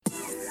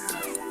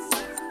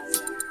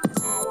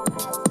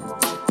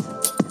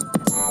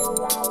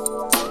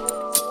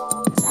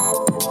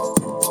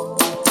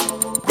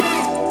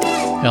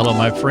Hello,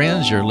 my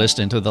friends. You're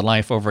listening to the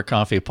Life Over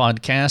Coffee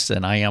podcast,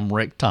 and I am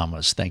Rick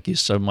Thomas. Thank you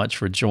so much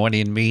for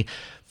joining me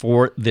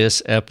for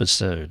this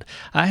episode.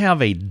 I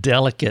have a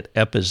delicate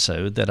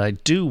episode that I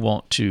do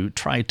want to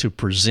try to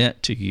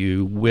present to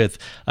you with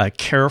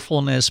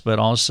carefulness, but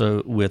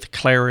also with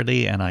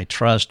clarity, and I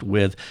trust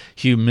with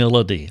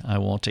humility. I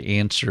want to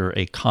answer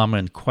a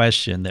common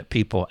question that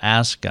people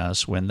ask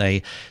us when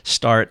they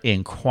start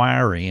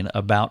inquiring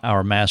about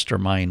our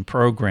mastermind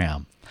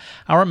program.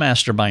 Our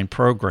mastermind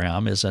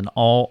program is an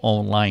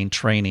all-online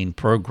training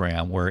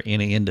program where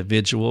any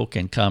individual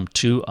can come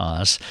to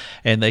us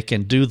and they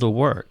can do the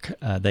work.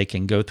 They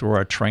can go through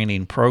our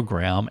training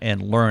program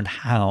and learn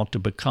how to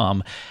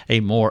become a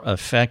more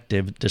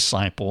effective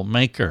disciple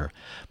maker.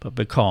 But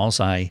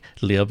because I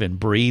live and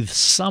breathe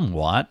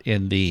somewhat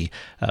in the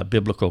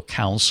biblical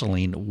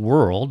counseling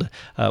world,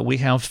 we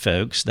have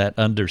folks that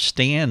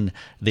understand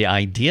the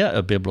idea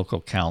of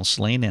biblical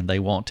counseling and they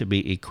want to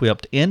be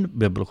equipped in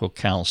biblical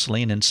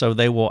counseling. And so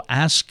they will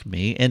ask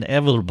me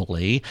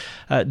inevitably,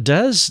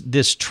 does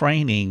this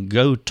training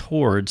go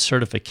toward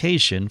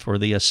certification for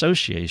the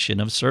Association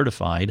of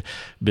Certified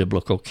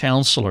Biblical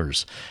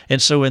Counselors?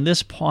 And so in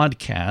this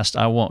podcast,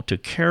 I want to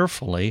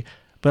carefully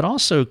but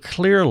also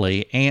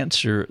clearly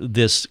answer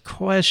this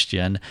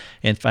question.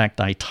 In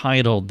fact, I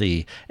titled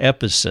the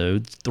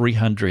episode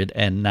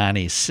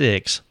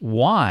 396,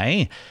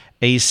 Why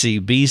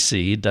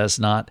ACBC Does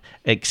Not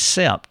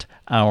Accept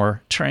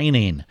Our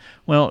Training.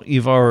 Well,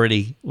 you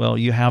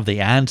have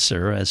the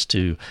answer as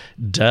to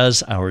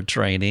does our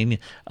training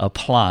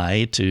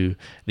apply to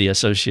the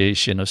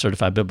Association of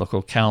Certified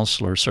Biblical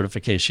Counselors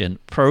certification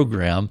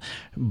program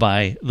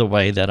by the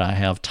way that I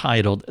have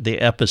titled the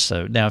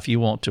episode. Now, if you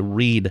want to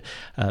read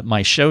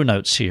my show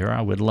notes here,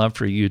 I would love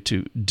for you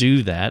to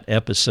do that,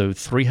 episode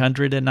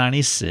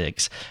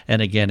 396.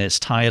 And again, it's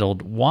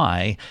titled,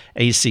 Why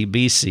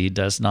ACBC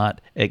Does Not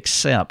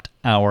Accept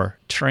Our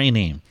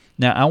Training.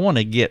 Now, I want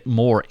to get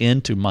more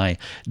into my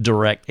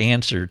direct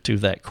answer to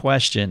that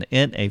question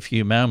in a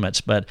few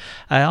moments, but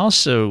I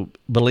also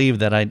believe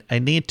that I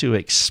need to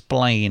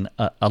explain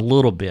a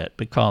little bit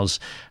because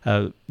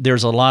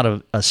there's a lot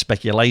of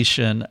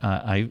speculation.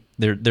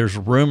 There's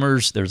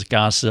rumors, there's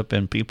gossip,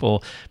 and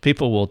people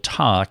will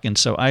talk, and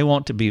so I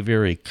want to be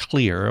very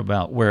clear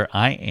about where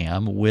I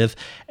am with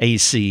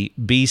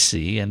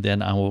ACBC, and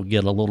then I will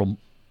get a little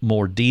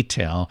more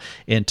detail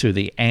into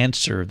the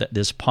answer that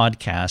this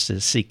podcast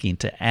is seeking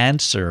to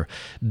answer.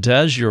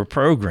 Does your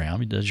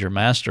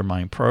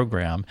mastermind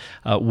program,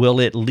 will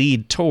it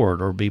lead toward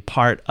or be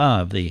part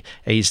of the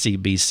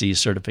ACBC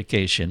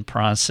certification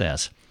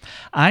process?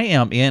 I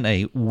am in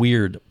a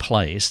weird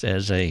place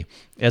as a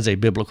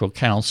biblical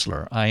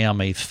counselor. I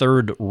am a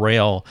third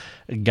rail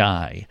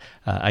guy.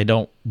 I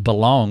don't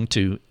belong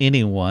to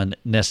anyone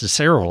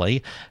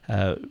necessarily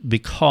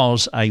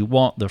because I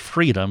want the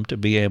freedom to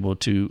be able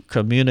to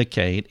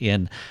communicate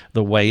in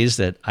the ways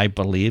that I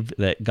believe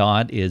that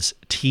God is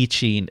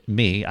teaching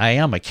me. I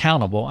am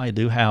accountable. I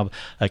do have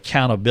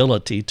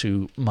accountability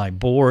to my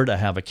board. I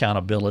have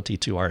accountability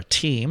to our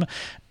team.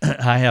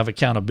 I have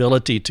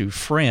accountability to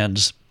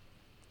friends.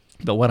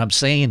 But what I'm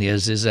saying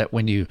is that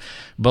when you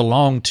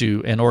belong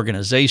to an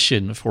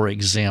organization, for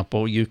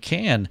example, you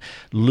can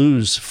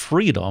lose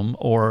freedom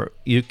or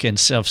you can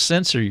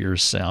self-censor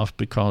yourself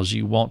because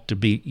you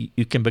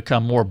can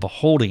become more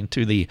beholden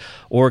to the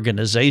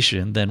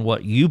organization than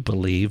what you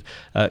believe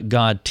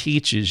God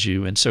teaches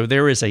you. And so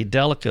there is a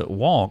delicate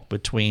walk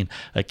between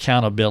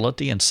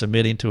accountability and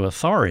submitting to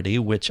authority,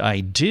 which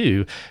I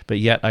do, but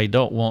yet I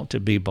don't want to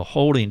be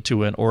beholden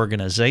to an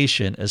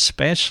organization,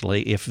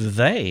 especially if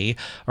they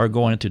are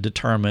going to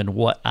determine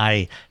what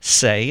I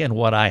say and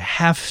what I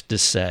have to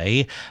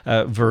say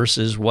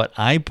versus what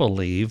I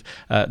believe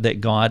that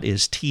God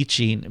is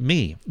teaching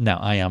me. Now,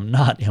 I am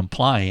not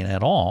implying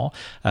at all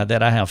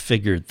that I have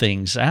figured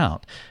things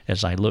out.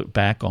 As I look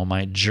back on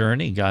my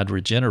journey, God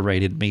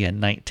regenerated me in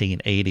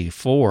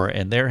 1984,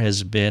 and there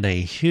has been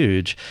a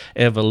huge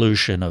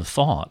evolution of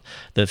thought.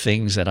 The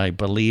things that I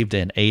believed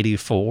in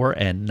 84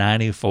 and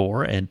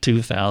 94 and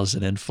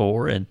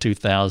 2004 and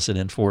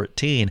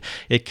 2014,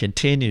 it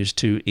continues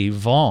to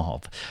evolve.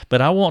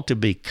 But I want to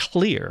be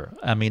clear.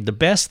 I mean, the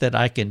best that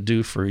I can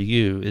do for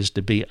you is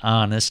to be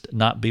honest,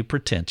 not be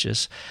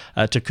pretentious,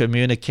 to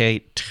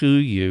communicate to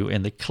you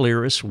in the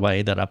clearest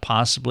way that I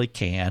possibly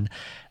can,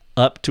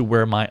 up to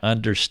where my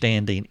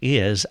understanding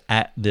is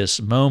at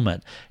this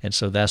moment. And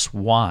so that's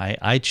why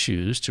I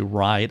choose to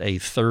ride a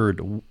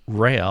third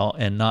rail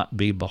and not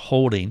be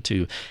beholden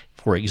to,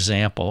 for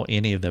example,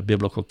 any of the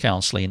biblical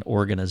counseling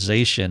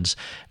organizations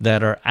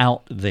that are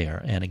out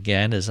there. And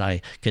again, as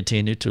I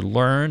continue to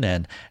learn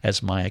and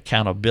as my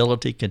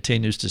accountability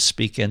continues to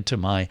speak into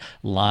my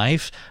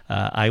life,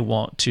 I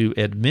want to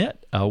admit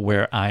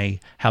where I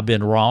have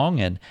been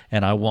wrong, and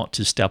I want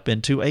to step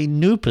into a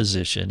new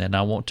position, and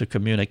I want to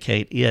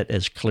communicate it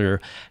as clear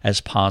as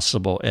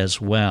possible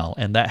as well.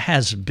 And that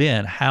has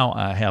been how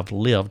I have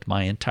lived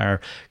my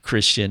entire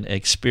Christian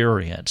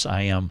experience.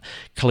 I am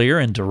clear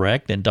and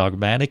direct and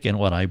dogmatic in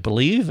what I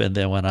believe, and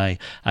then when I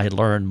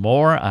learn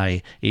more,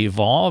 I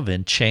evolve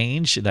and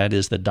change. That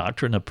is the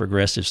doctrine of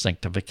progressive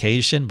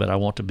sanctification, but I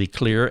want to be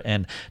clear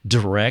and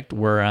direct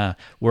where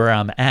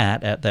I'm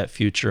at that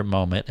future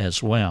moment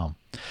as well.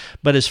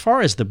 But as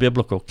far as the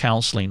biblical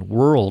counseling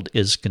world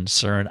is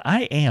concerned,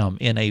 I am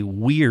in a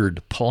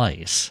weird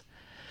place.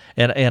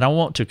 And I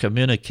want to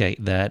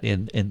communicate that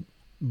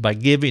by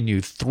giving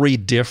you three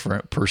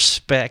different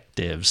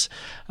perspectives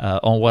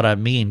on what I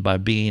mean by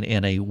being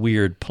in a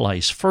weird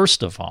place.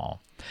 First of all,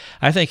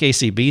 I think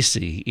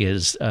ACBC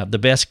is the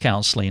best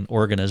counseling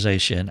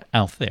organization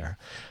out there.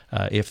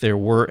 If there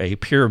were a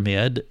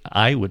pyramid,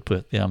 I would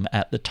put them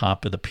at the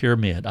top of the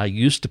pyramid. I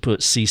used to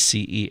put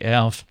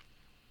CCEF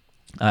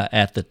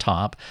at the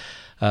top,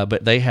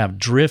 but they have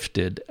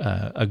drifted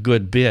a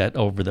good bit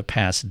over the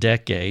past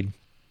decade.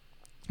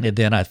 And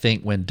then I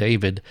think when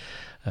David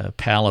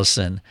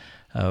Powlison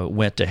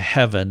went to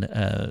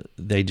heaven,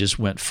 they just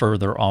went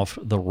further off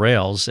the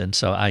rails, and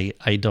so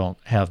I don't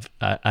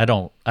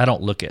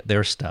look at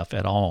their stuff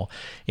at all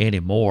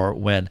anymore.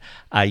 When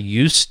I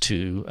used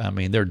to,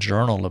 their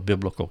Journal of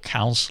Biblical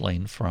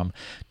Counseling from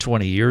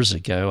 20 years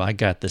ago, I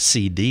got the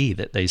CD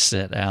that they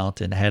sent out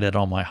and had it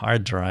on my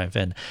hard drive,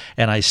 and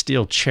I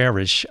still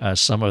cherish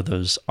some of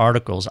those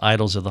articles.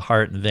 Idols of the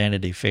Heart and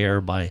Vanity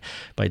Fair by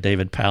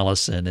David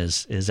Powlison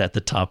is at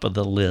the top of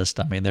the list.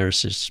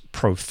 There's this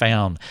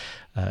profound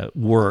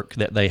work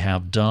that they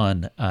have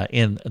done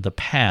in the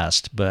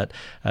past, but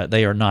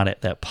they are not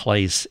at that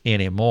place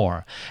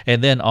anymore.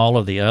 And then all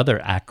of the other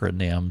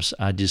acronyms,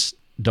 I just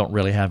don't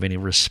really have any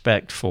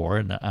respect for,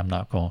 and I'm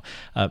not going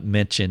to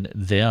mention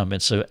them.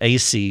 And so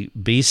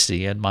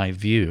ACBC, in my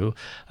view,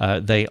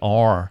 they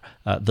are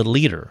the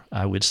leader.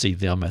 I would see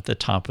them at the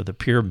top of the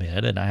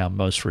pyramid, and I have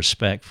most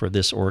respect for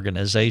this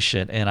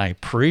organization, and I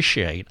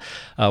appreciate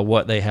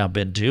what they have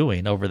been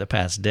doing over the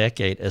past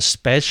decade,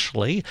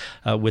 especially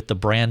with the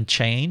brand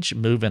change,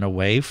 moving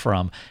away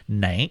from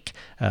NANC,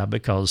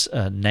 because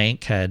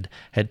NANC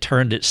had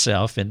turned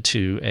itself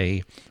into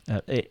a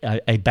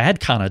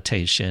bad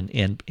connotation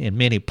in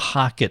many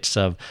pockets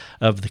of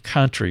the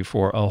country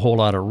for a whole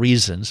lot of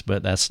reasons,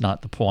 but that's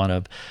not the point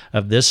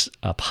of this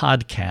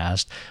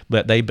podcast.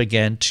 But they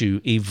began to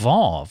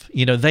evolve.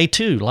 They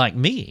too, like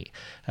me,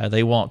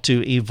 they want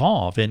to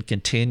evolve and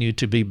continue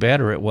to be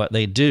better at what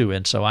they do.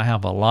 And so I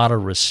have a lot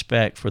of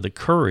respect for the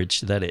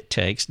courage that it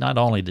takes, not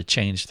only to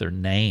change their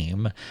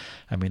name,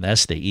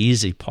 that's the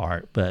easy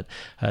part, but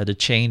to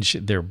change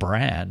their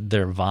brand,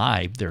 their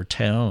vibe, their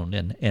tone,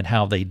 and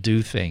how they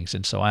do things.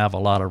 And so I have a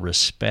lot of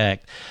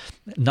respect.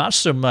 Not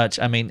so much,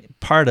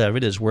 part of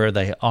it is where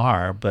they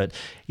are, but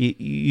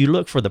you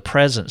look for the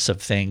presence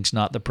of things,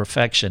 not the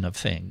perfection of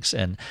things.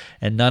 And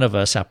none of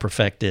us have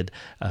perfected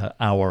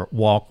our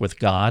walk with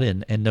God,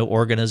 and no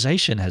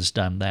organization has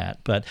done that.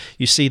 But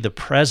you see the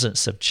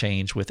presence of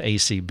change with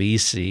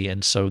ACBC,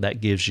 and so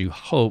that gives you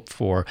hope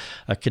for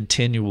a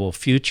continual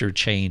future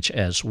change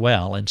as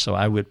well. And so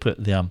I would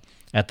put them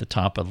at the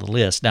top of the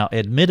list. Now,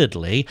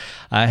 admittedly,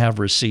 I have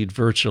received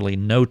virtually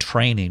no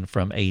training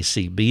from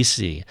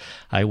ACBC.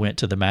 I went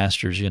to the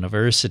Masters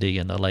University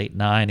in the late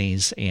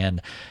 90s,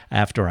 and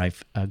after I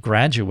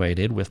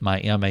graduated with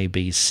my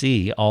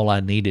MABC, all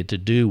I needed to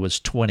do was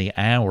 20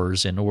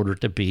 hours in order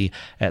to be,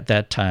 at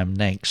that time,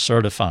 NANC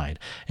certified.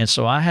 And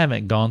so I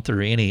haven't gone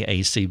through any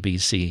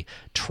ACBC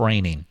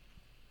training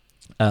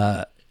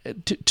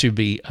to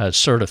be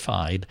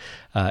certified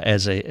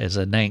as a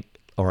NANC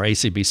or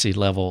ACBC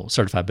level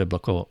certified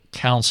biblical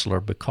counselor,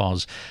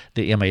 because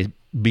the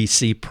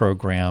MABC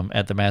program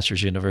at the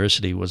Masters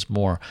University was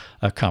more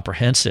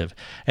comprehensive.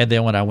 And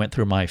then when I went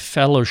through my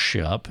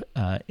fellowship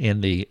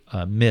in the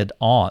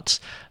mid-aughts,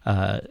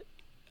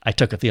 I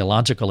took a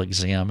theological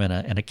exam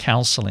and a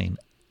counseling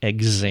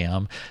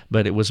exam,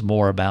 but it was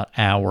more about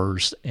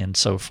hours and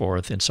so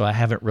forth. And so I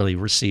haven't really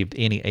received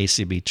any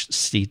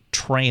ACBC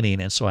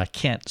training, and so I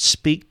can't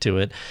speak to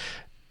it.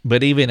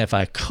 But even if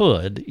I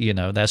could,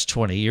 that's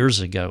 20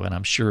 years ago, and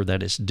I'm sure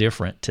that it's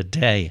different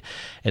today.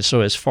 And so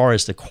as far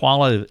as the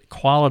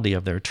quality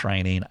of their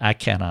training, I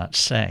cannot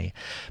say.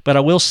 But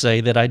I will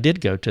say that I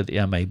did go to the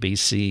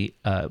MABC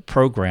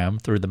program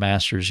through the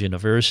Masters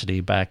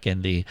University back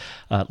in the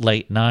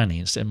late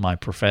 90s, and my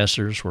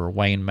professors were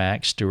Wayne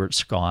Mack, Stuart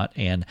Scott,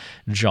 and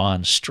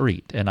John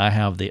Street. And I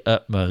have the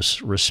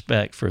utmost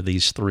respect for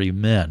these three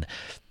men.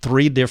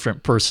 Three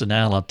different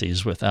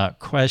personalities without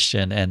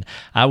question, and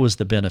I was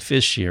the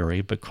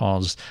beneficiary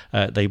because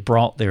they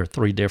brought their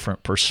three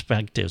different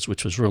perspectives,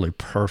 which was really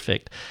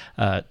perfect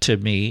to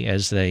me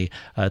as they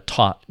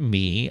taught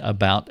me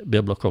about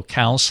biblical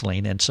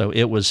counseling, and so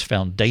it was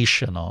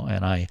foundational.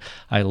 And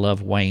I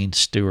love Wayne,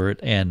 Stuart,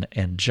 and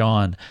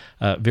John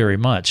very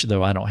much,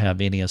 though I don't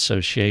have any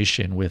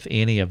association with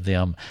any of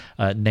them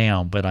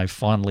now, but I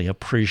fondly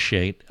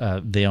appreciate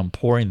them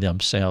pouring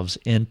themselves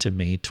into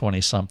me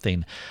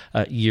 20-something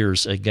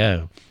years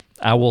ago.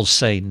 I will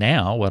say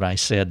now what I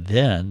said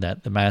then,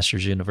 that the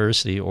Masters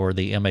University or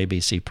the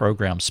MABC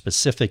program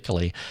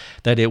specifically,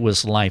 that it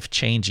was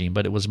life-changing,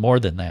 but it was more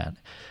than that.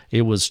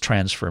 It was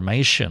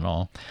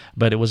transformational,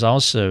 but it was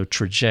also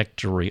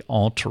trajectory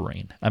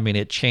altering. I mean,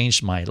 it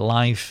changed my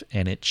life,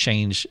 and it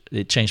changed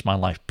my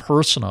life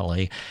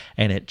personally,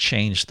 and it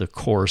changed the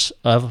course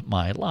of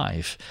my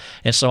life.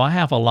 And so I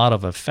have a lot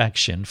of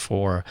affection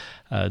for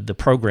the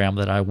program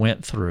that I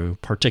went through,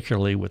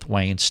 particularly with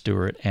Wayne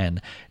Stewart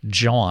and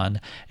John.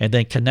 And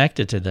then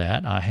connected to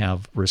that, I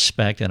have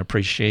respect and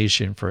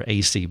appreciation for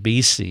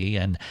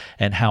ACBC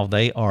and how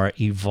they are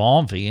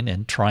evolving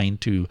and trying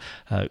to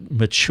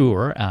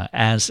mature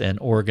as an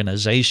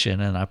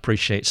organization. And I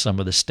appreciate some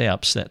of the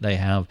steps that they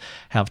have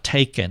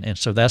taken. And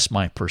so that's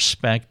my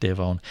perspective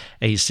on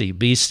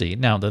ACBC.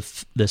 Now,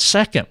 the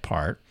second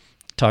part,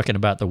 talking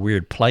about the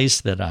weird place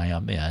that I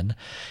am in,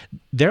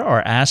 there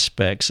are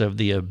aspects of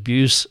the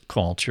abuse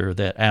culture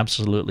that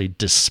absolutely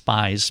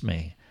despise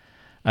me.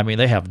 I mean,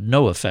 they have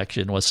no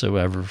affection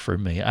whatsoever for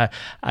me.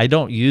 I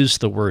don't use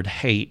the word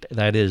hate.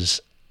 That is,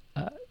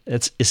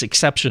 it's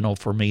exceptional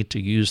for me to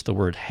use the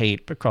word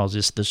hate because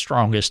it's the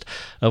strongest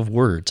of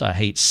words. I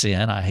hate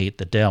sin. I hate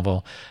the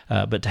devil.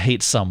 But to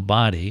hate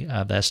somebody,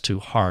 that's too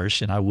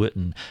harsh, and I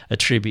wouldn't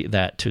attribute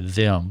that to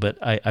them. But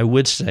I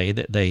would say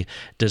that they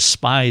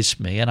despise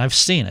me, and I've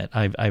seen it.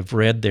 I've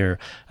read their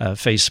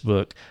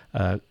Facebook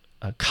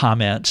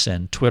comments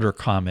and Twitter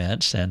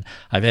comments, and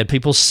I've had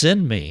people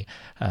send me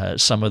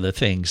some of the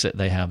things that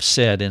they have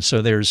said. And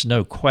so there's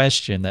no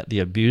question that the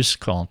abuse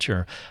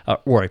culture,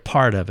 or a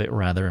part of it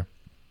rather,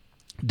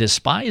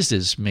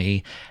 despises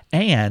me.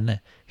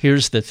 And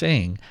here's the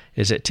thing,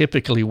 is that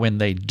typically when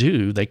they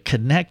do, they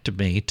connect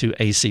me to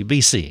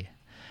ACBC.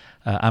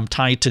 I'm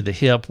tied to the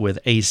hip with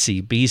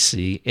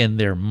ACBC in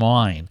their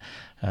mind.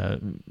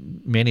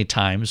 Many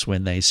times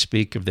when they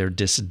speak of their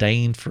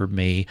disdain for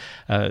me,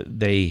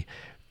 they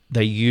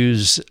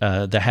use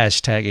the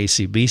hashtag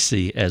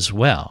ACBC as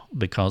well,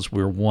 because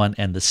we're one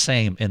and the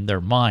same in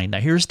their mind.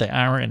 Now, here's the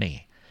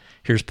irony.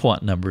 Here's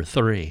point number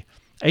 3.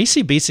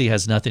 ACBC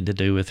has nothing to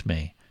do with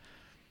me.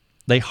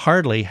 They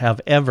hardly have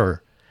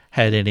ever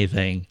had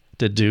anything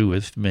to do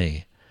with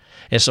me.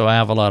 And so I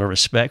have a lot of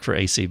respect for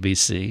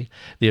ACBC.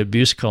 The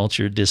abuse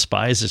culture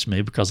despises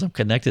me because I'm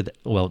connected.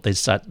 Well, they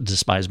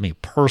despise me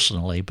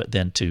personally, but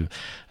then to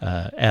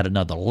add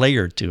another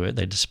layer to it,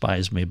 they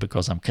despise me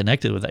because I'm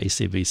connected with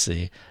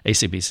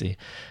ACBC.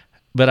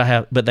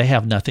 But they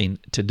have nothing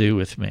to do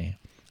with me.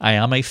 I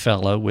am a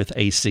fellow with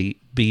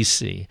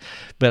ACBC,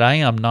 but I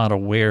am not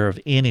aware of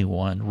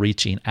anyone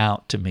reaching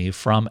out to me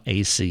from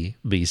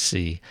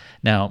ACBC.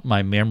 Now,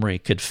 my memory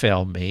could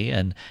fail me,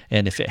 and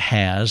if it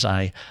has,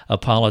 I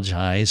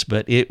apologize,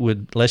 but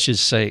let's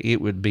just say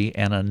it would be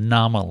an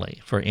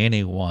anomaly for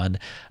anyone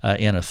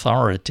in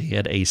authority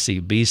at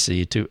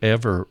ACBC to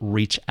ever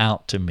reach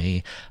out to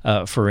me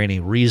for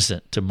any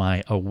reason. To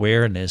my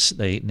awareness,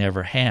 they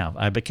never have.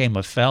 I became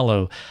a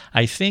fellow,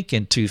 I think,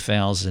 in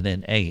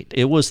 2008.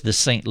 It was the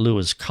St.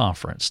 Louis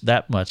Conference.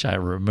 That much I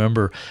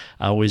remember.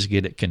 I always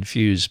get it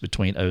confused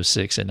between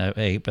 06 and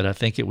 08, but I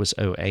think it was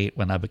 08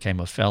 when I became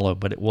a fellow,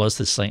 but it was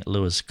the St.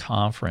 Louis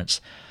Conference.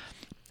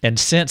 And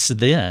since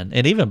then,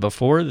 and even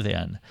before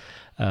then,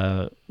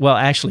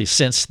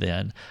 since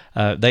then,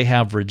 they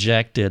have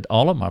rejected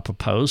all of my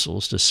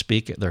proposals to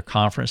speak at their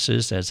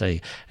conferences as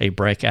a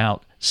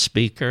breakout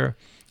speaker.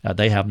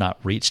 They have not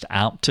reached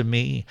out to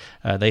me.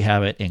 They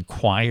haven't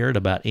inquired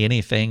about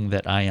anything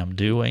that I am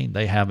doing.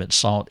 They haven't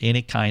sought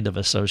any kind of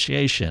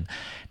association.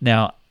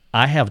 Now,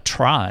 I have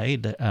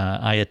tried.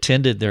 I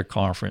attended their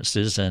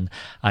conferences, and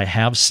I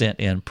have sent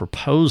in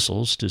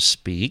proposals to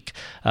speak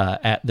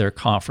at their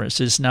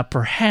conferences. Now,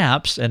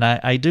 perhaps, and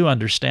I do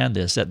understand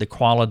this, that the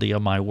quality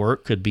of my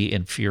work could be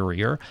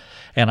inferior,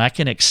 and I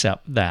can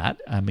accept that.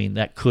 I mean,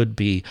 that could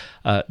be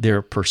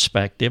their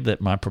perspective, that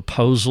my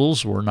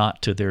proposals were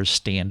not to their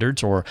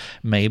standards, or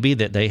maybe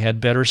that they had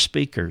better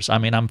speakers. I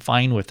mean, I'm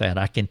fine with that.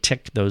 I can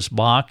tick those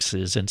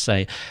boxes and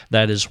say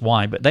that is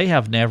why, but they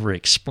have never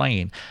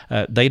explained.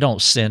 They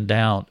don't send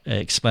out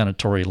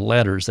explanatory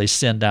letters. They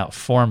send out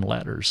form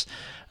letters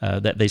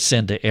that they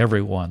send to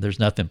everyone. There's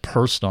nothing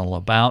personal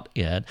about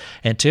it.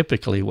 And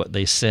typically what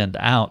they send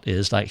out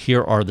is like,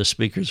 here are the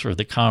speakers for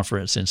the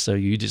conference. And so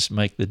you just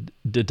make the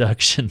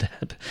deduction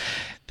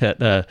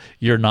that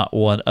you're not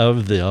one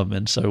of them.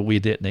 And so we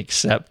didn't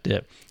accept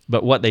it.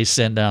 But what they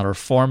send out are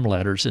form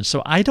letters. And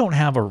so I don't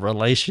have a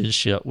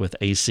relationship with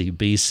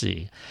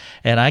ACBC.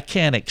 And I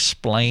can't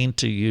explain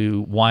to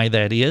you why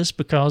that is,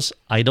 because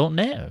I don't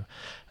know.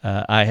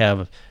 I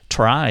have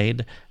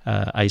tried.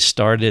 I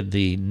started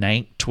the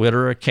NANC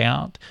Twitter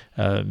account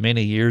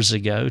many years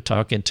ago,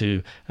 talking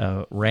to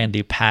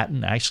Randy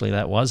Patton. Actually,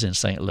 that was in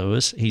St.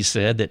 Louis. He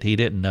said that he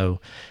didn't know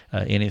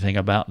anything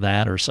about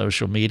that or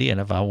social media, and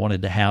if I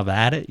wanted to have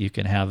at it, you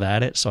can have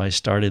at it. So I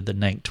started the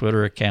NANC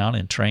Twitter account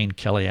and trained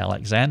Kelly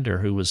Alexander,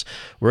 who was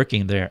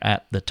working there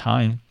at the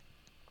time.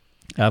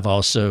 I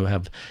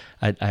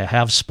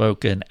have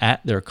spoken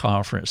at their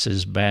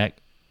conferences back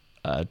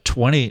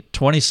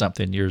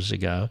 20-something years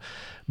ago.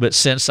 But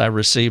since I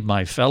received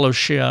my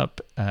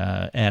fellowship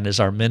and as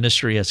our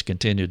ministry has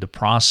continued to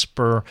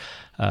prosper,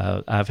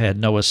 I've had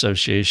no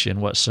association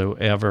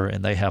whatsoever,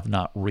 and they have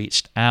not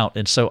reached out.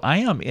 And so I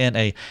am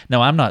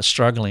no, I'm not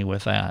struggling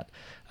with that.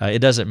 It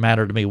doesn't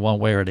matter to me one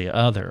way or the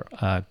other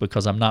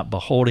because I'm not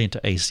beholden to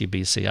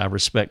ACBC. I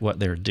respect what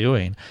they're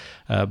doing.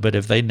 But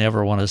if they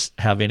never want to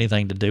have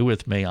anything to do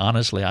with me,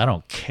 honestly, I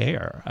don't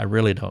care. I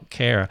really don't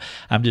care.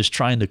 I'm just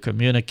trying to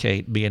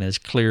communicate, being as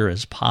clear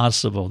as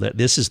possible, that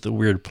this is the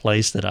weird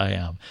place that I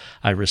am.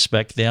 I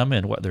respect them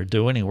and what they're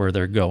doing and where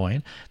they're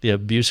going. The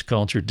abuse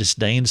culture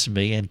disdains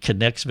me and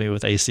connects me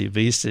with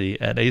ACBC,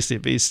 and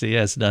ACBC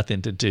has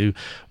nothing to do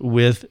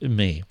with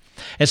me.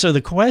 And so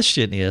the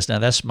question is, now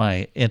that's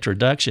my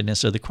introduction, and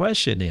so the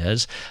question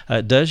is,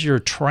 does your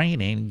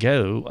training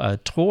go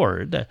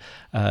toward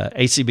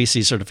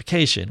ACBC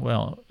certification?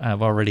 Well,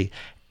 I've already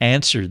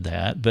answered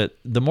that, but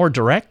the more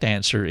direct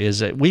answer is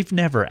that we've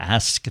never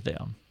asked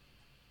them.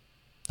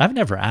 I've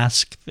never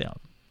asked them,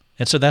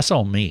 and so that's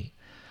on me.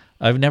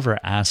 I've never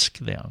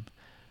asked them.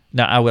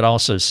 Now, I would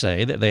also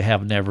say that they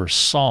have never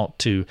sought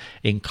to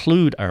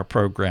include our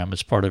program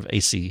as part of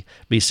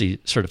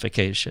ACBC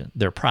certification,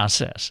 their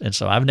process. And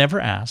so I've never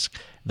asked,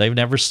 they've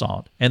never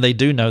sought, and they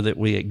do know that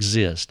we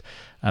exist.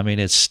 I mean,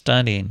 it's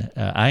stunning.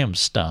 I am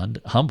stunned,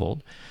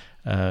 humbled,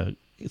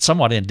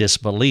 somewhat in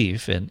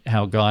disbelief in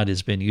how God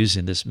has been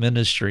using this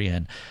ministry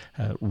and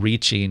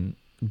reaching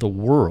the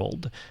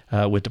world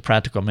with the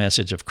practical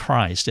message of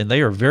Christ, and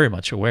they are very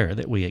much aware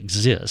that we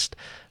exist.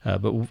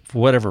 But for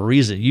whatever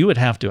reason, you would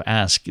have to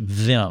ask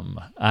them.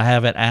 I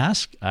haven't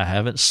asked, I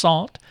haven't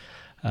sought,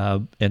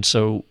 and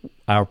so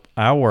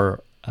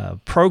our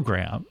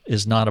program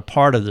is not a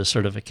part of the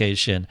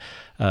certification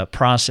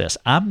process.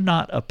 I'm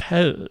not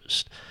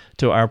opposed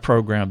to our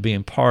program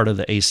being part of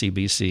the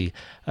ACBC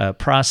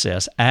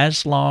process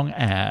as long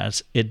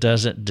as it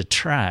doesn't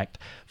detract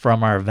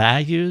from our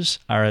values,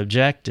 our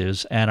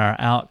objectives, and our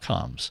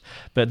outcomes.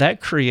 But that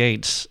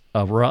creates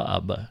a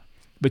rub,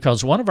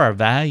 because one of our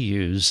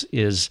values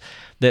is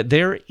that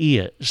there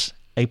is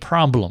a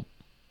problem.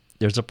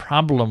 There's a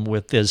problem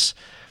with this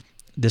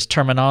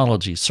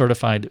terminology,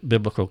 certified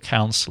biblical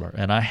counselor,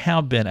 and I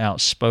have been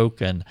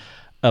outspoken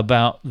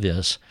about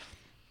this,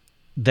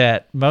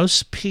 that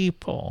most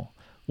people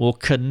will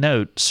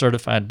connote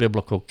certified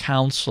biblical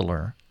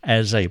counselor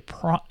as a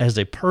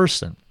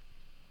person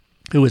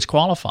who is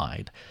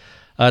qualified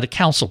to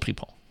counsel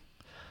people,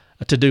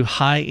 to do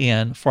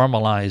high-end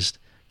formalized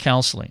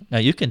counseling. Now,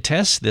 you can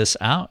test this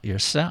out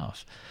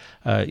yourself.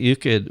 You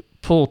could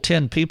pull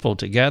 10 people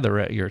together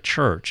at your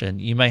church,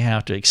 and you may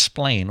have to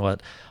explain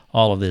what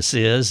all of this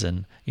is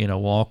and,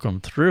 walk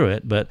them through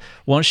it. But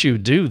once you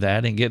do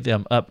that and get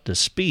them up to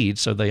speed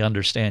so they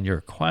understand your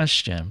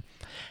question,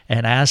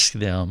 and ask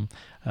them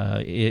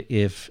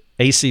if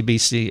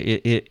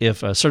ACBC,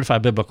 if a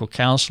certified biblical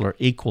counselor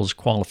equals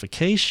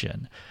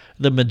qualification,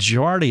 the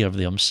majority of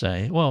them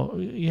say, well,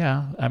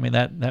 yeah, I mean,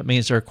 that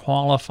means they're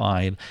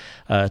qualified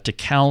to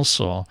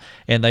counsel,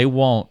 and they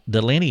won't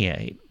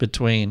delineate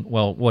between,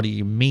 well, what do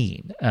you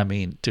mean? I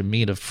mean, to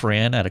meet a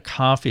friend at a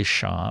coffee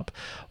shop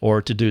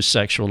or to do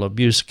sexual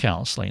abuse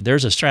counseling.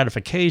 There's a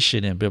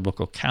stratification in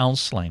biblical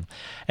counseling,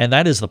 and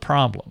that is the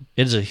problem.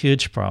 It is a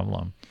huge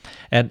problem.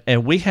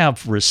 And we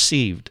have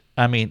received,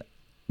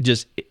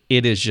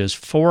 it is just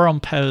forum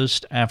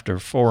post after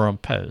forum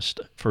post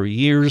for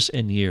years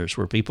and years,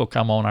 where people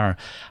come on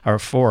our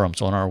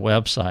forums, on our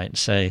website, and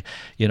say,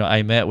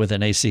 I met with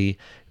an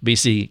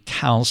ACBC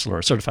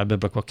counselor, certified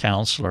biblical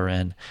counselor,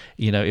 and,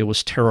 it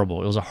was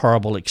terrible. It was a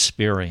horrible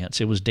experience.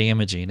 It was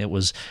damaging. It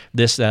was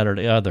this, that, or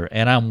the other.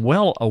 And I'm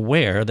well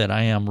aware that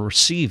I am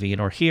receiving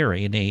or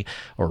hearing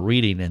or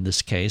reading, in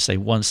this case, a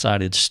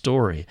one-sided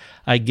story.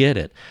 I get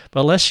it.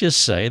 But let's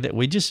just say that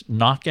we just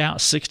knock out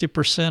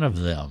 60% of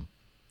them.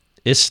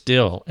 It's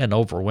still an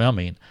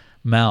overwhelming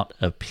amount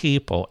of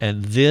people,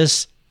 and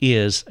this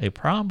is a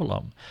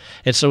problem.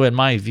 And so in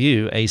my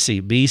view,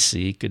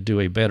 ACBC could do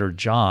a better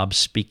job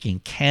speaking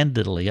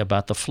candidly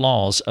about the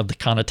flaws of the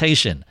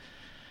connotation.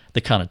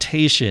 The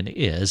connotation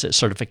is that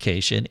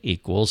certification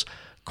equals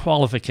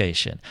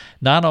qualification.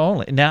 Not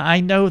only, now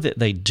I know that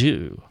they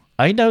do.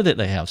 I know that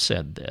they have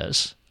said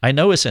this. I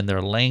know it's in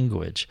their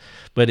language,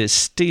 but it's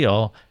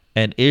still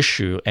an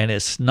issue, and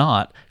it's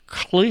not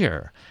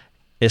clear.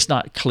 It's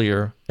not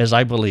clear as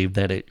I believe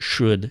that it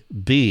should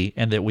be,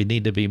 and that we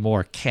need to be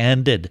more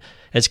candid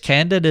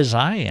as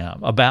I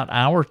am about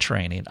our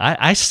training.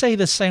 I say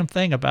the same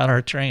thing about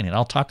our training.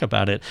 I'll talk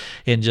about it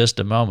in just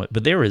a moment.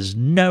 But there is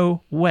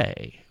no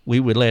way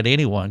we would let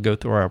anyone go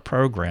through our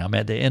program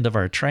at the end of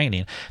our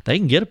training. They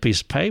can get a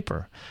piece of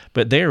paper,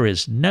 but there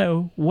is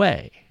no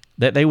way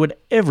that they would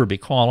ever be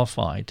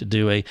qualified to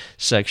do a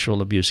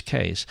sexual abuse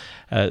case.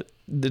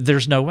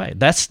 There's no way.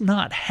 That's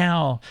not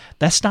how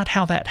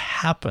that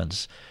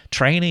happens.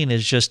 Training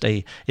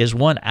is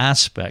one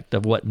aspect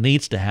of what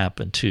needs to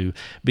happen to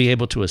be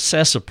able to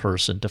assess a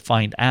person, to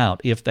find out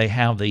if they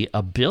have the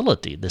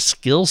ability, the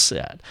skill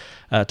set,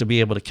 to be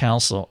able to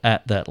counsel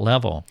at that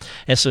level.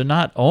 And so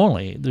not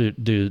only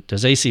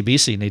does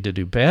ACBC need to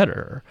do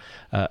better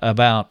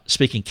about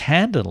speaking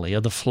candidly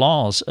of the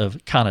flaws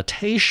of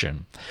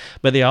connotation,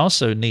 but they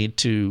also need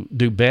to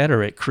do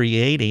better at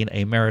creating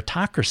a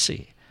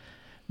meritocracy,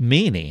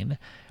 meaning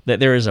that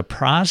there is a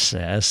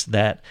process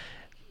that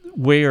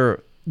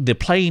where the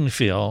playing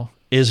field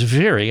is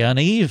very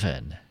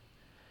uneven,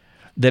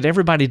 that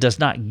everybody does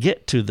not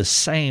get to the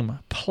same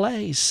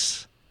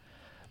place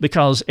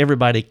because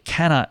everybody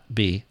cannot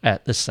be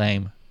at the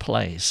same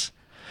place.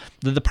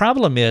 The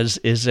problem is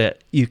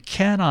that you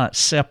cannot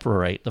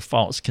separate the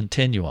false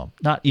continuum.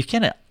 You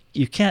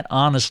can't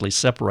honestly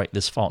separate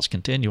this false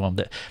continuum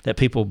that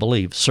people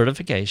believe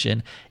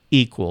certification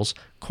equals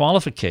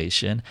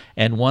qualification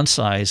and one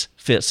size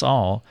fits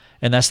all,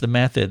 and that's the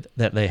method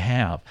that they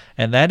have.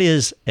 And that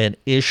is an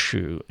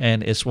issue,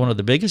 and it's one of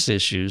the biggest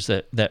issues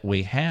that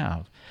we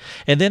have.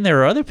 And then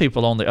there are other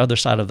people on the other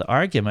side of the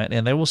argument,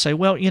 and they will say,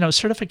 well,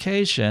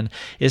 certification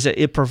is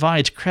that it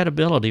provides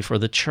credibility for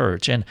the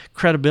church and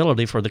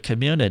credibility for the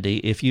community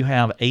if you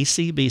have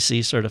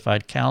ACBC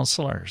certified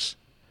counselors.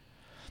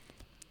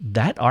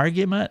 That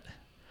argument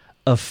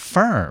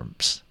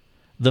affirms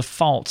the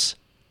false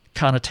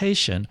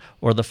connotation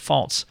or the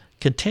false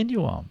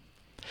continuum.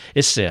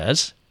 It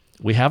says,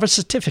 we have a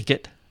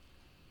certificate,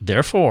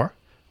 therefore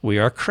we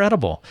are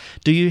credible.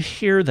 Do you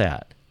hear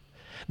that?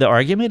 The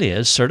argument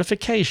is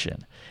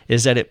certification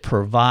is that it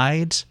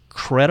provides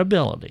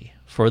credibility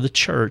for the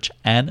church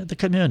and the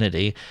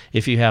community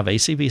if you have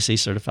ACBC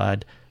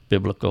certified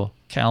biblical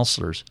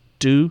counselors.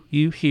 Do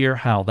you hear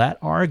how that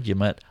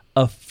argument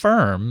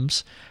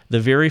affirms the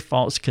very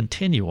false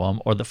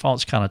continuum or the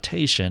false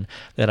connotation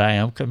that I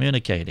am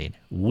communicating?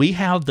 We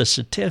have the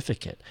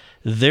certificate,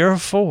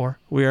 therefore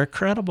we are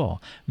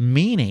credible,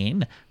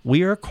 meaning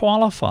we are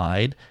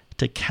qualified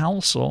to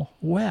counsel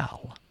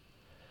well.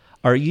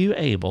 Are you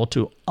able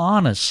to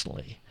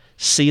honestly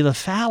see the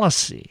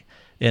fallacy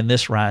in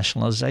this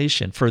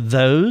rationalization for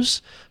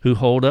those who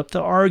hold up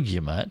the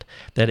argument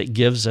that it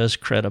gives us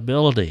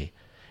credibility?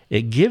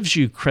 It gives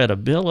you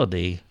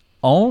credibility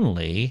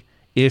only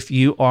if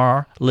you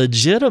are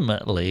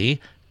legitimately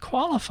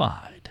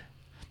qualified.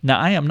 Now,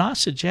 I am not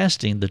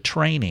suggesting the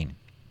training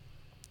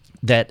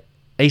that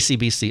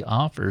ACBC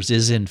offers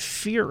is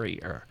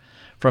inferior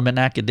from an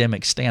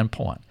academic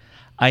standpoint.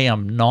 I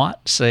am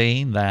not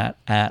saying that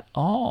at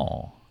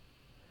all.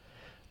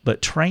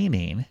 But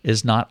training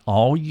is not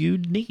all you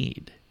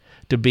need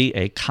to be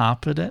a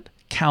competent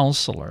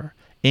counselor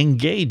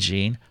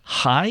engaging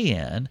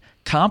high-end,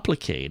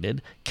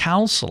 complicated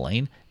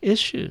counseling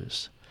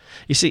issues.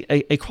 You see,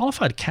 a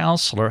qualified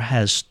counselor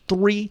has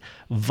three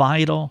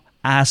vital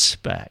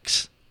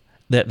aspects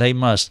that they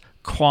must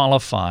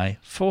qualify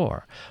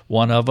for.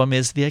 One of them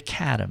is the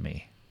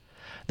academy.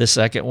 The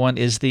second one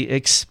is the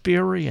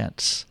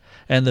experience.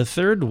 And the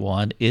third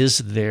one is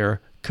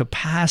their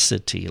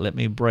capacity. Let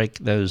me break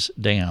those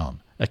down.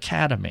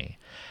 Academy.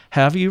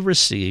 Have you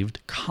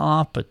received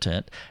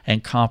competent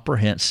and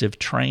comprehensive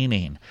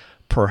training?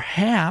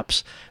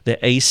 Perhaps the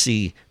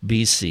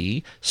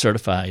ACBC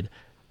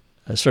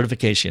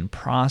certification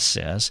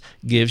process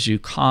gives you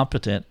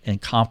competent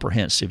and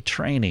comprehensive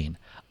training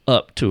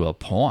up to a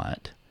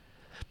point,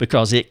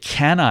 because it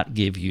cannot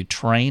give you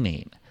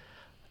training,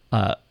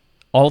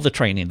 all the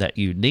training that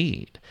you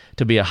need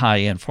to be a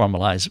high-end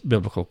formalized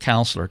biblical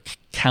counselor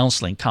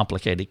counseling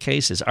complicated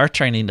cases. Our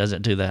training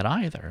doesn't do that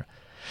either.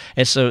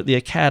 And so the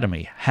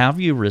academy, have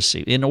you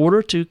received, in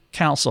order to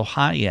counsel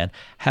high-end,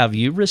 have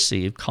you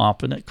received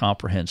competent,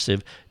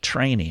 comprehensive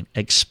training?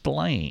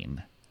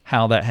 Explain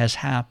how that has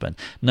happened.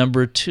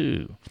 Number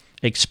two,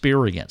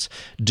 experience.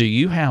 Do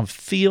you have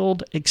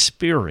field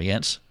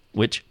experience,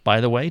 which, by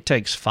the way,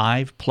 takes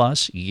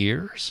 5+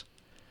 years?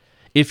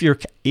 If you're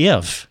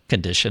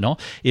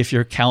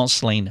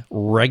counseling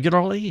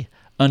regularly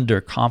under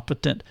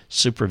competent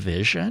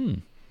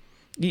supervision,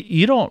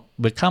 you don't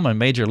become a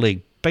Major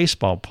League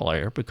Baseball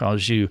player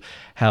because you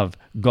have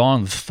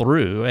gone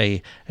through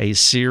a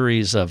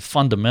series of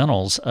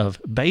fundamentals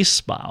of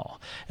baseball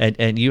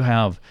and you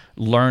have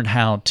learned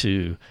how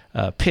to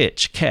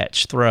pitch,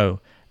 catch, throw,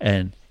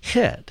 and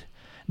hit.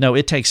 No,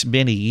 it takes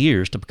many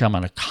years to become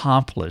an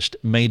accomplished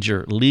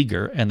major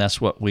leaguer, and that's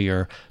what we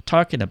are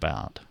talking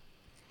about.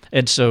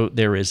 And so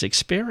there is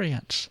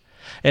experience.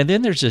 And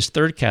then there's this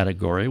third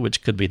category,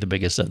 which could be the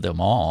biggest of them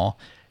all.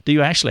 Do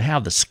you actually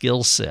have the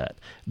skill set,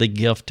 the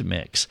gift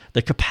mix,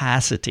 the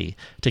capacity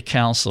to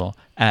counsel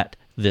at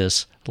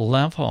this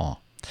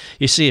level?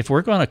 You see, if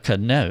we're going to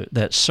connote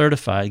that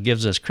certified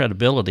gives us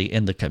credibility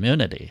in the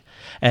community,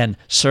 and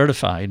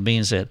certified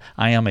means that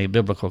I am a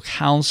biblical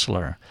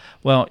counselor,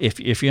 well,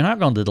 if you're not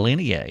going to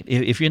delineate,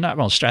 if you're not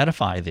going to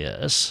stratify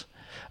this,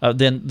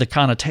 then the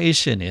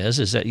connotation is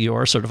that you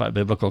are a certified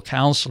biblical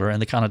counselor,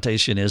 and the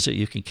connotation is that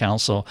you can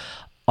counsel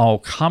all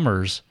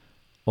comers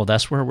Well,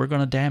 that's where we're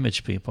going to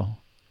damage people.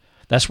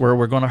 That's where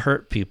we're going to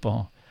hurt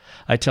people.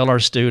 I tell our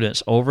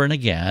students over and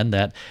again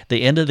that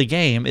the end of the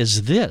game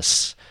is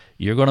this.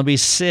 You're going to be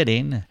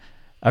sitting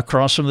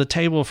across from the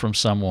table from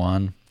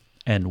someone,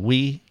 and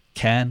we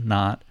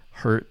cannot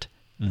hurt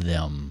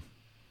them.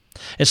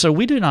 And so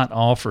we do not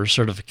offer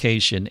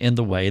certification in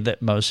the way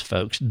that most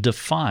folks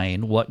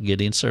define what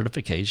getting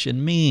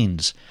certification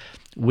means.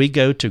 We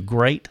go to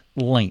great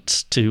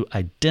lengths to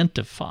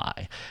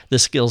identify the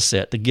skill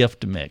set, the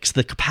gift mix,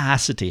 the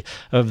capacity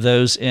of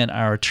those in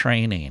our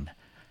training.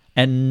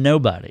 And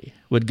nobody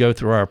would go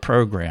through our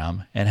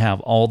program and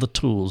have all the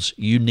tools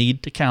you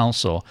need to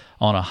counsel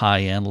on a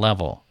high-end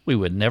level. We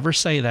would never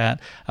say that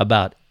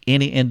about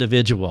any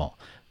individual.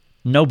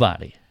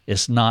 Nobody.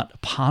 It's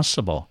not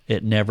possible.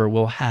 It never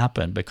will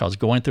happen, because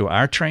going through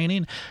our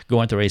training,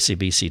 going through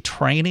ACBC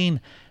training,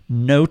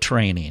 no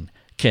training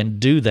can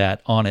do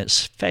that on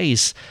its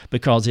face,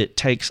 because it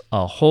takes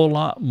a whole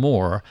lot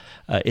more.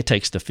 It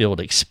takes the field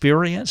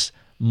experience,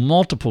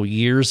 multiple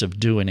years of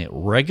doing it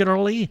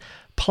regularly,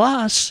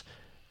 plus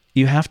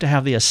you have to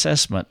have the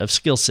assessment of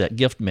skill set,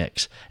 gift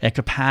mix, and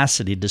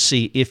capacity to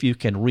see if you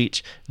can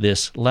reach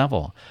this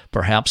level.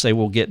 Perhaps they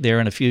will get there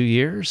in a few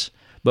years,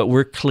 but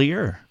we're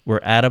clear, we're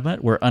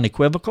adamant, we're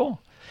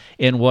unequivocal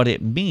in what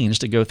it means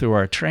to go through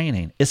our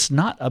training. It's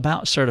not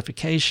about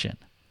certification,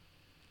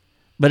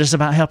 but it's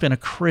about helping a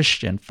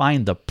Christian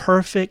find the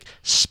perfect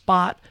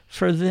spot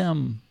for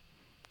them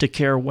to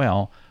care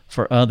well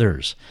for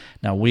others.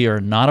 Now, we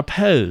are not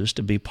opposed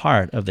to be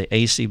part of the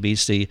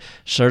ACBC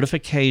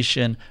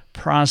certification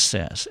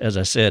process, as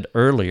I said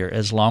earlier,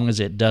 as long as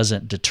it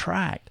doesn't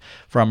detract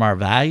from our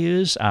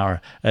values,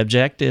 our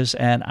objectives,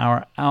 and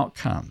our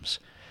outcomes.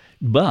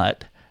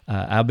 But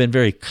I've been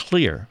very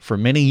clear for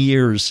many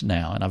years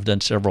now, and I've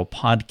done several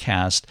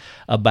podcasts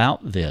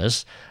about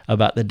this,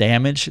 about the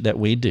damage that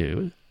we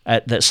do,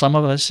 that some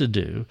of us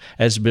do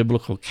as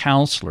biblical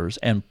counselors,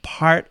 and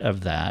part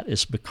of that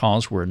is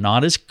because we're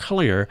not as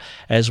clear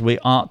as we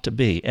ought to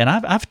be. And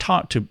I've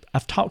talked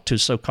to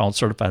so-called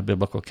certified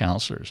biblical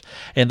counselors,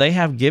 and they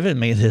have given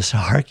me this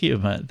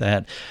argument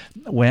that,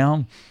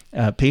 well,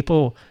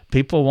 people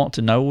want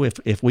to know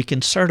if we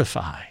can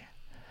certify.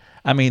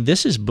 I mean,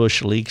 this is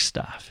Bush League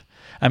stuff.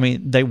 I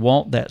mean, they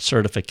want that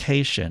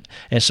certification.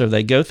 And so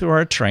they go through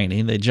our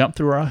training, they jump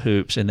through our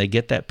hoops, and they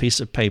get that piece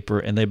of paper,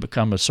 and they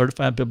become a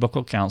certified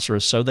biblical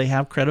counselor, so they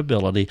have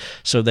credibility,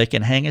 so they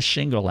can hang a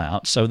shingle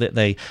out, so that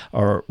they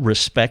are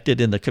respected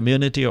in the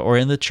community or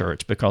in the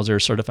church because they're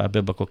certified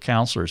biblical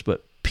counselors.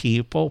 But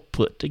people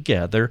put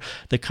together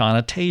the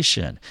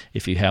connotation.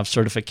 If you have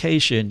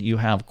certification,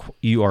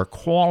 you are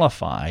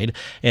qualified,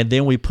 and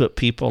then we put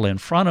people in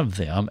front of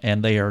them,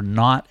 and they are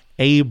not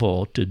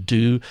able to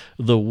do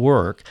the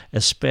work,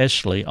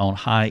 especially on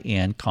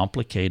high-end,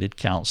 complicated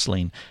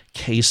counseling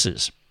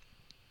cases.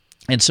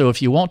 And so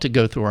if you want to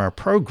go through our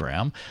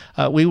program,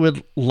 we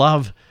would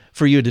love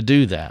for you to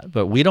do that,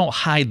 but we don't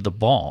hide the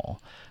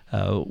ball.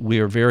 We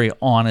are very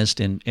honest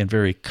and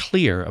very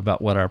clear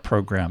about what our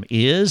program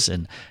is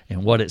and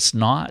what it's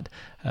not.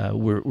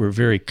 We're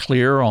very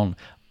clear on,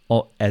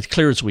 as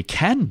clear as we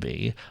can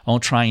be, on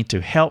trying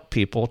to help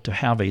people to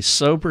have a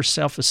sober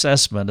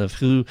self-assessment of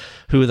who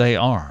they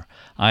are.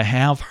 I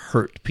have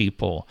hurt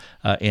people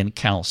in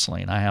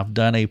counseling. I have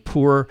done a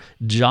poor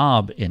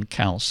job in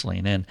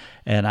counseling,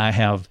 and I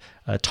have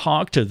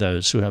talked to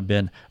those who have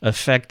been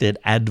affected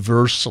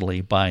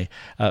adversely by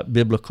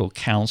biblical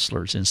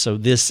counselors. And so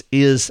this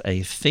is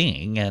a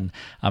thing, and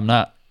I'm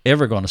not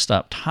ever going to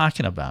stop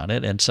talking about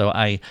it. And so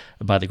I,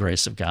 by the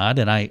grace of God,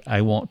 and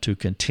I want to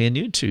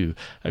continue to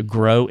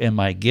grow in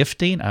my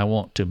gifting. I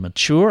want to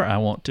mature. I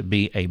want to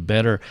be a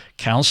better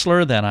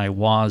counselor than I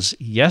was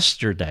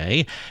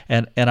yesterday.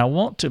 And I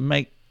want to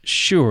make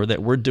sure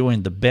that we're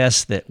doing the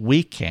best that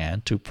we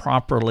can to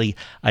properly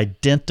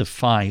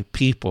identify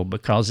people,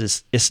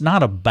 because it's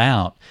not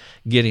about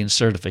getting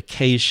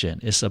certification.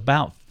 It's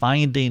about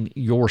finding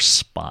your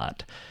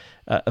spot.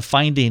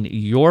 Finding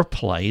your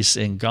place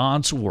in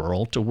God's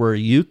world to where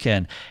you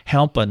can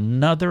help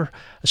another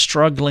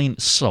struggling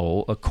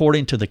soul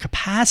according to the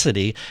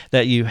capacity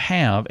that you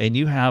have, and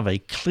you have a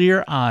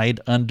clear-eyed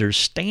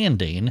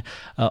understanding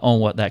on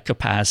what that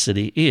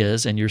capacity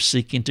is, and you're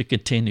seeking to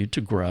continue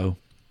to grow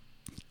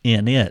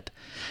in it.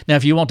 Now,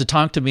 if you want to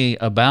talk to me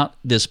about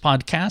this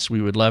podcast,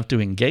 we would love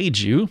to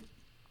engage you.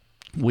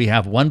 We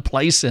have one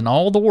place in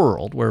all the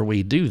world where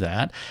we do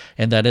that,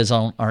 and that is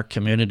on our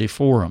community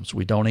forums.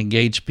 We don't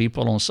engage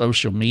people on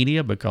social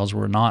media because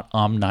we're not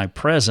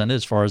omnipresent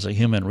as far as a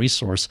human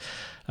resource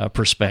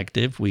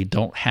perspective. We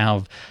don't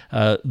have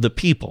the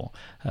people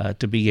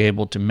to be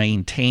able to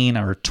maintain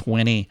our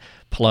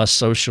 20-plus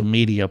social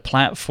media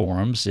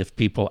platforms if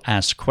people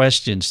ask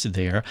questions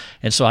there.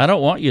 And so I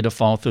don't want you to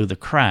fall through the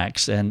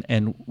cracks,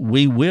 and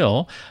we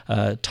will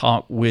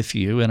talk with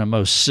you in a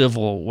most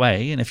civil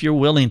way. And if you're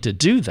willing to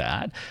do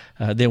that,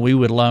 then we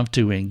would love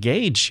to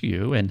engage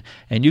you, and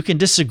you can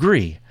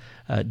disagree.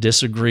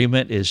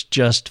 Disagreement is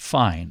just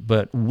fine,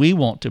 but we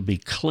want to be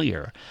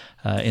clear.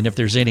 And if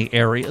there's any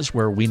areas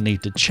where we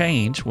need to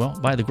change, well,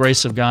 by the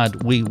grace of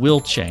God, we will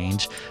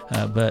change.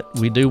 But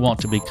we do want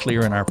to be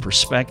clear in our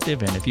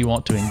perspective. And if you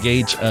want to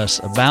engage us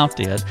about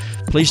it,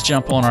 please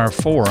jump on our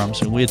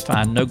forums, and we'd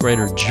find no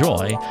greater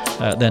joy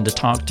than to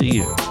talk to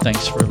you.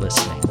 Thanks for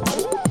listening.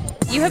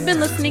 You have been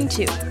listening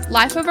to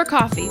Life Over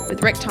Coffee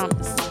with Rick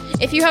Thomas.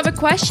 If you have a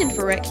question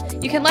for Rick,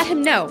 you can let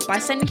him know by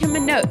sending him a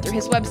note through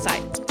his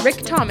website,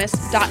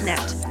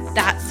 rickthomas.net.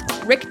 That's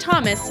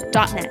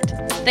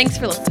rickthomas.net. Thanks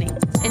for listening.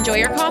 Enjoy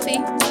your coffee.